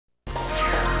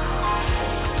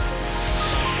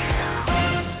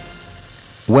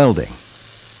Welding,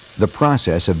 the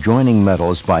process of joining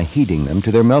metals by heating them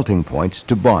to their melting points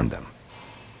to bond them.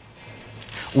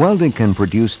 Welding can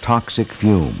produce toxic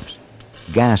fumes,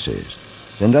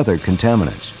 gases, and other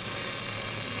contaminants.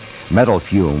 Metal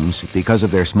fumes, because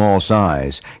of their small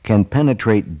size, can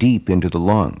penetrate deep into the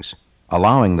lungs,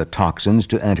 allowing the toxins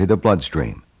to enter the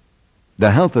bloodstream.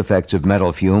 The health effects of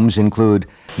metal fumes include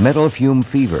metal fume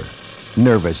fever,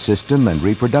 nervous system and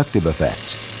reproductive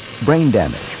effects, brain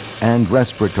damage, and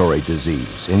respiratory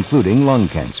disease, including lung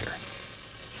cancer.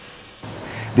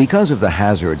 Because of the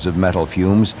hazards of metal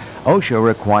fumes, OSHA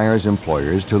requires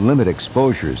employers to limit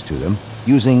exposures to them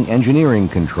using engineering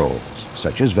controls,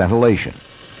 such as ventilation.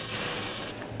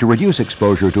 To reduce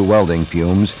exposure to welding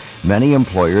fumes, many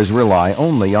employers rely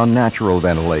only on natural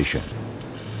ventilation.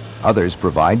 Others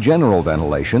provide general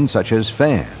ventilation, such as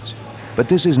fans, but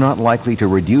this is not likely to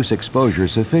reduce exposure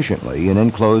sufficiently in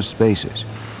enclosed spaces.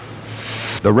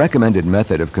 The recommended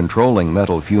method of controlling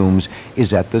metal fumes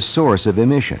is at the source of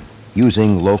emission,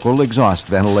 using local exhaust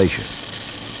ventilation.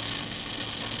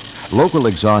 Local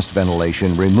exhaust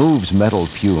ventilation removes metal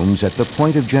fumes at the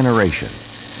point of generation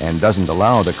and doesn't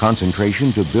allow the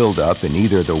concentration to build up in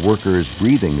either the worker's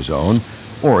breathing zone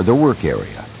or the work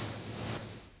area.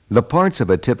 The parts of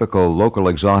a typical local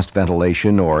exhaust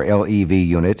ventilation or LEV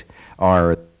unit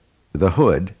are the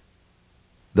hood,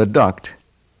 the duct,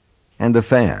 and the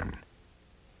fan.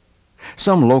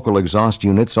 Some local exhaust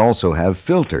units also have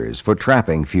filters for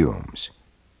trapping fumes.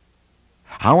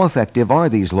 How effective are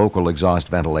these local exhaust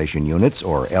ventilation units,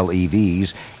 or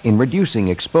LEVs, in reducing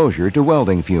exposure to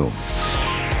welding fumes?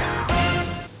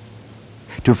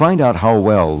 To find out how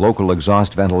well local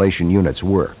exhaust ventilation units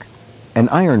work, an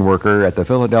iron worker at the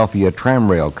Philadelphia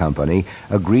Tramrail Company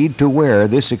agreed to wear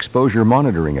this exposure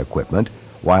monitoring equipment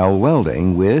while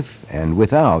welding with and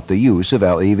without the use of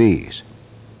LEVs.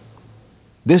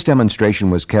 This demonstration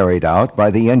was carried out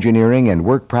by the Engineering and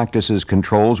Work Practices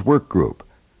Controls Work Group,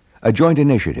 a joint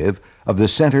initiative of the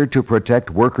Center to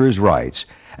Protect Workers' Rights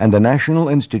and the National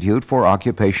Institute for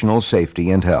Occupational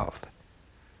Safety and Health.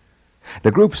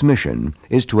 The group's mission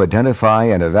is to identify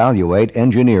and evaluate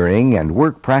engineering and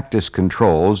work practice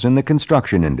controls in the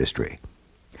construction industry.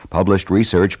 Published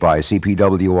research by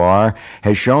CPWR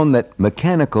has shown that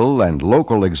mechanical and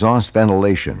local exhaust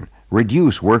ventilation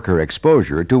reduce worker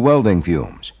exposure to welding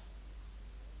fumes.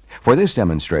 For this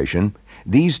demonstration,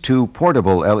 these two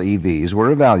portable LEVs were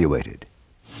evaluated.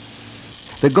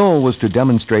 The goal was to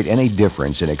demonstrate any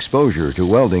difference in exposure to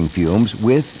welding fumes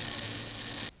with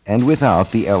and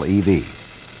without the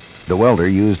LEV. The welder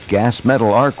used gas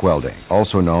metal arc welding,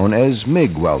 also known as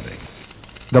MIG welding.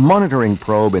 The monitoring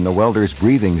probe in the welder's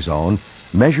breathing zone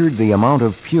measured the amount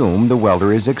of fume the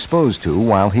welder is exposed to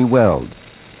while he welds.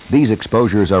 These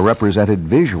exposures are represented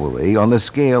visually on the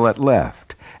scale at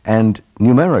left and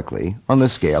numerically on the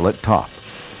scale at top.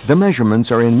 The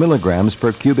measurements are in milligrams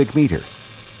per cubic meter.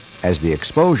 As the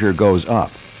exposure goes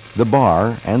up, the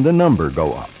bar and the number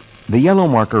go up. The yellow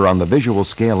marker on the visual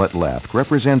scale at left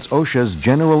represents OSHA's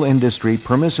General Industry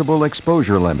Permissible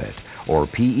Exposure Limit, or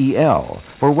PEL,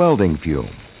 for welding fume,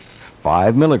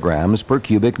 5 milligrams per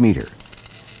cubic meter.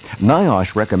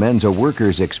 NIOSH recommends a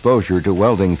worker's exposure to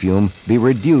welding fume be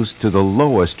reduced to the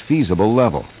lowest feasible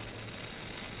level.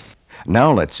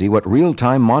 Now let's see what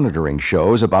real-time monitoring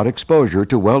shows about exposure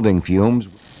to welding fumes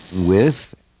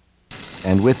with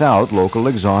and without local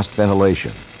exhaust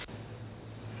ventilation.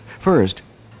 First,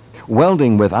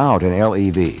 welding without an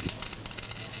LEV.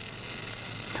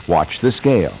 Watch the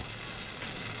scale.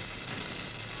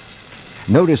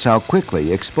 Notice how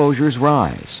quickly exposures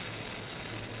rise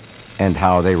and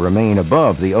how they remain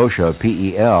above the OSHA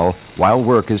PEL while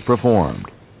work is performed.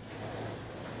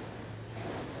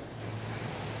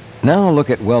 Now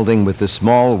look at welding with the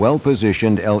small,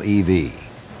 well-positioned LEV.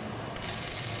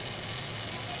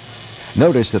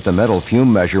 Notice that the metal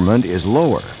fume measurement is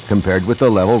lower compared with the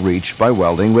level reached by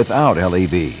welding without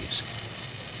LEVs.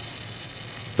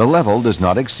 The level does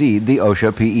not exceed the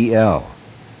OSHA PEL.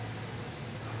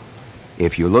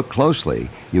 If you look closely,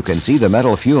 you can see the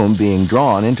metal fume being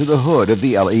drawn into the hood of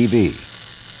the LEV.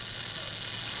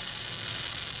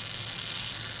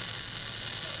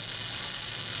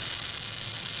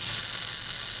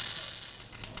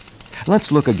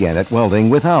 Let's look again at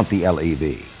welding without the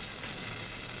LEV.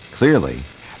 Clearly,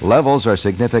 levels are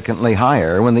significantly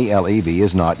higher when the LEV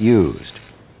is not used.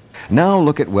 Now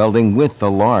look at welding with the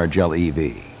large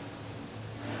LEV.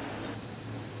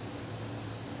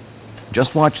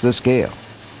 Just watch the scale.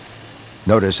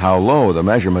 Notice how low the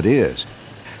measurement is,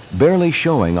 barely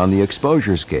showing on the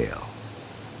exposure scale,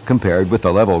 compared with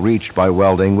the level reached by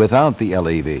welding without the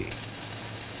LEV.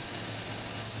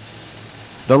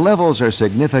 the levels are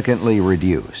significantly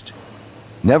reduced,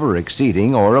 never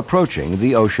exceeding or approaching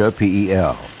the OSHA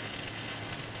PEL.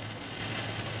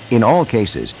 In all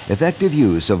cases, effective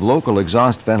use of local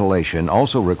exhaust ventilation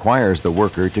also requires the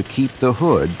worker to keep the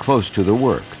hood close to the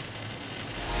work.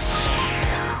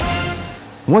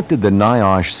 What did the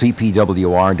NIOSH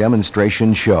CPWR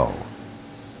demonstration show?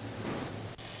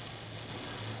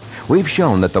 We've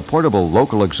shown that the portable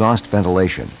local exhaust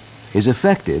ventilation is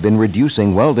effective in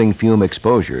reducing welding fume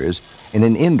exposures in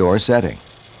an indoor setting.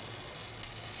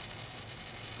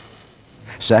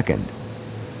 Second,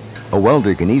 a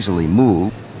welder can easily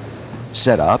move,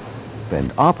 set up,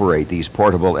 and operate these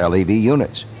portable LEV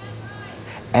units.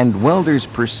 And welders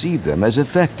perceive them as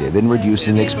effective in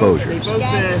reducing exposures.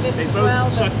 They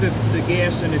both suck the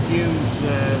gas and the fumes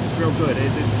real good.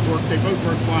 They both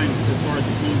work fine as far as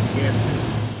the fumes and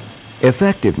gas.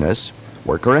 Effectiveness,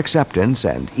 worker acceptance,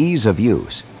 and ease of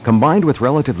use, combined with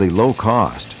relatively low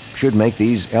cost, should make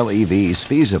these LEVs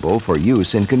feasible for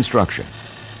use in construction.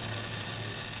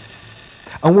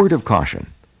 A word of caution.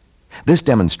 This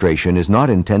demonstration is not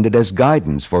intended as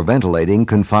guidance for ventilating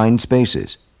confined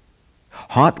spaces.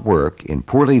 Hot work in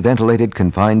poorly ventilated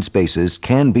confined spaces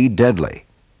can be deadly.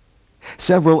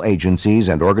 Several agencies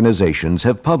and organizations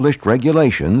have published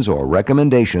regulations or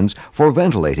recommendations for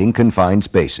ventilating confined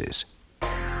spaces.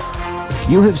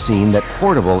 You have seen that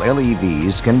portable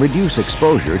LEVs can reduce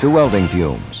exposure to welding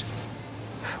fumes.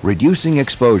 Reducing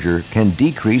exposure can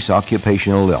decrease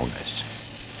occupational illness.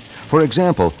 For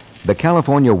example, the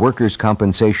California Workers'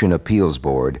 Compensation Appeals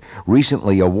Board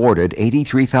recently awarded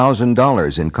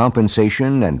 $83,000 in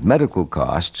compensation and medical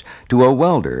costs to a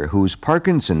welder whose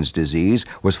Parkinson's disease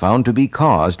was found to be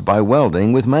caused by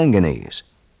welding with manganese.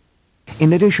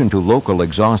 In addition to local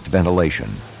exhaust ventilation,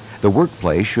 the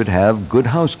workplace should have good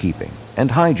housekeeping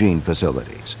and hygiene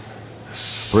facilities.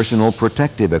 Personal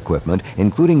protective equipment,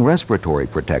 including respiratory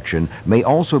protection, may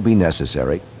also be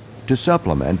necessary to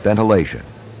supplement ventilation.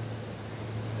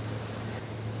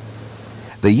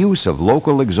 The use of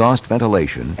local exhaust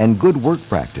ventilation and good work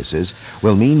practices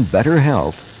will mean better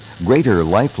health, greater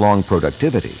lifelong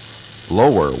productivity,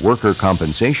 lower worker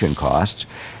compensation costs,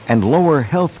 and lower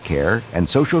health care and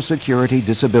Social Security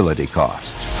disability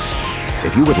costs.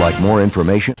 If you would like more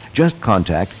information, just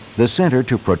contact the Center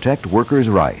to Protect Workers'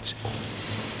 Rights